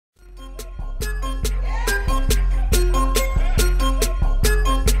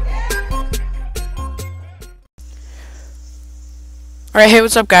Alright, hey,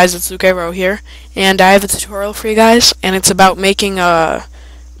 what's up guys, it's Luke here, and I have a tutorial for you guys, and it's about making putting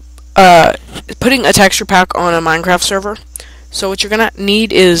a texture pack on a Minecraft server. So what you're gonna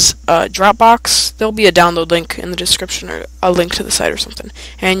need is a Dropbox. There'll be a download link in the description, or a link to the site or something.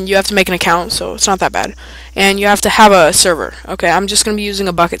 And you have to make an account, so it's not that bad. And you have to have a server. Okay, I'm just gonna be using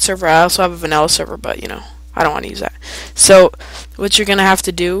a Bukkit server. I also have a vanilla server, but I don't want to use that. So what you're gonna have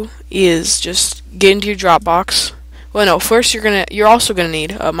to do is just get into your Dropbox. Well, no. First, you're also gonna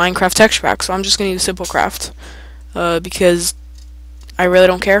need a Minecraft texture pack. So I'm just gonna use Simplecraft, because I really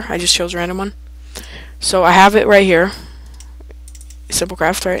don't care. I just chose a random one. So I have it right here,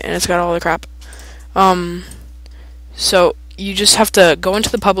 Simplecraft, right, and it's got all the crap. So you just have to go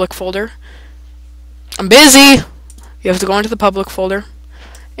into the public folder. I'm busy. You have to go into the public folder,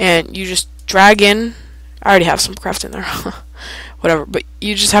 and you just drag in. I already have Simplecraft in there. Whatever, but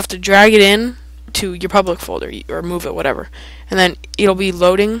you just have to drag it in to your public folder, or move it, whatever, and then it'll be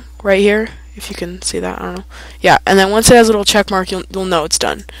loading right here, if you can see that. I don't know. Yeah, and then once it has a little check mark, you'll know it's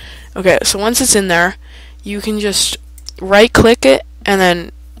done. Okay, so once it's in there, you can just right click it and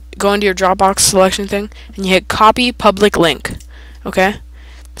then go into your Dropbox selection thing and you hit copy public link. Okay,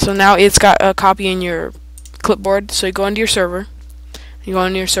 so now it's got a copy in your clipboard. So you go into your server, you go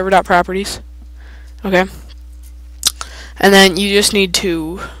into your server.properties. Okay, and then you just need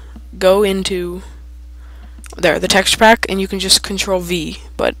to go into the texture pack, and you can just control V,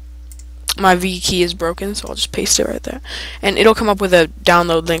 but my V key is broken, so I'll just paste it right there, and it'll come up with a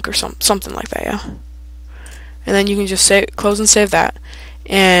download link or something like that. Yeah, and then you can just close and save that,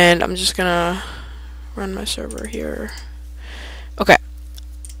 and I'm just gonna run my server here. Okay,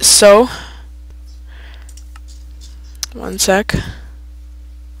 so one sec.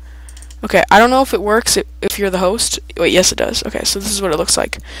 Okay, I don't know if it works if you're the host. Wait, yes it does. Okay, so this is what it looks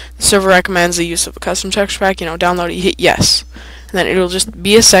like. The server recommends the use of a custom texture pack. Download it, you hit yes. And then it'll just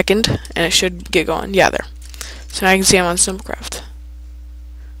be a second, and it should get going. Yeah, there. So now you can see I'm on Simplecraft.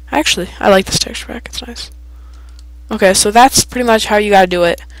 Actually, I like this texture pack. It's nice. Okay, so that's pretty much how you gotta do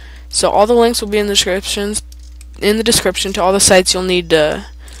it. So all the links will be in the description to all the sites you'll need to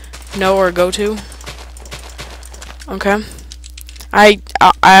know or go to. Okay. I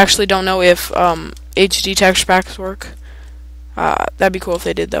actually don't know if HD texture packs work. That'd be cool if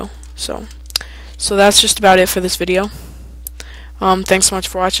they did, though. So that's just about it for this video. Thanks so much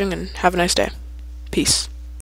for watching, and have a nice day. Peace.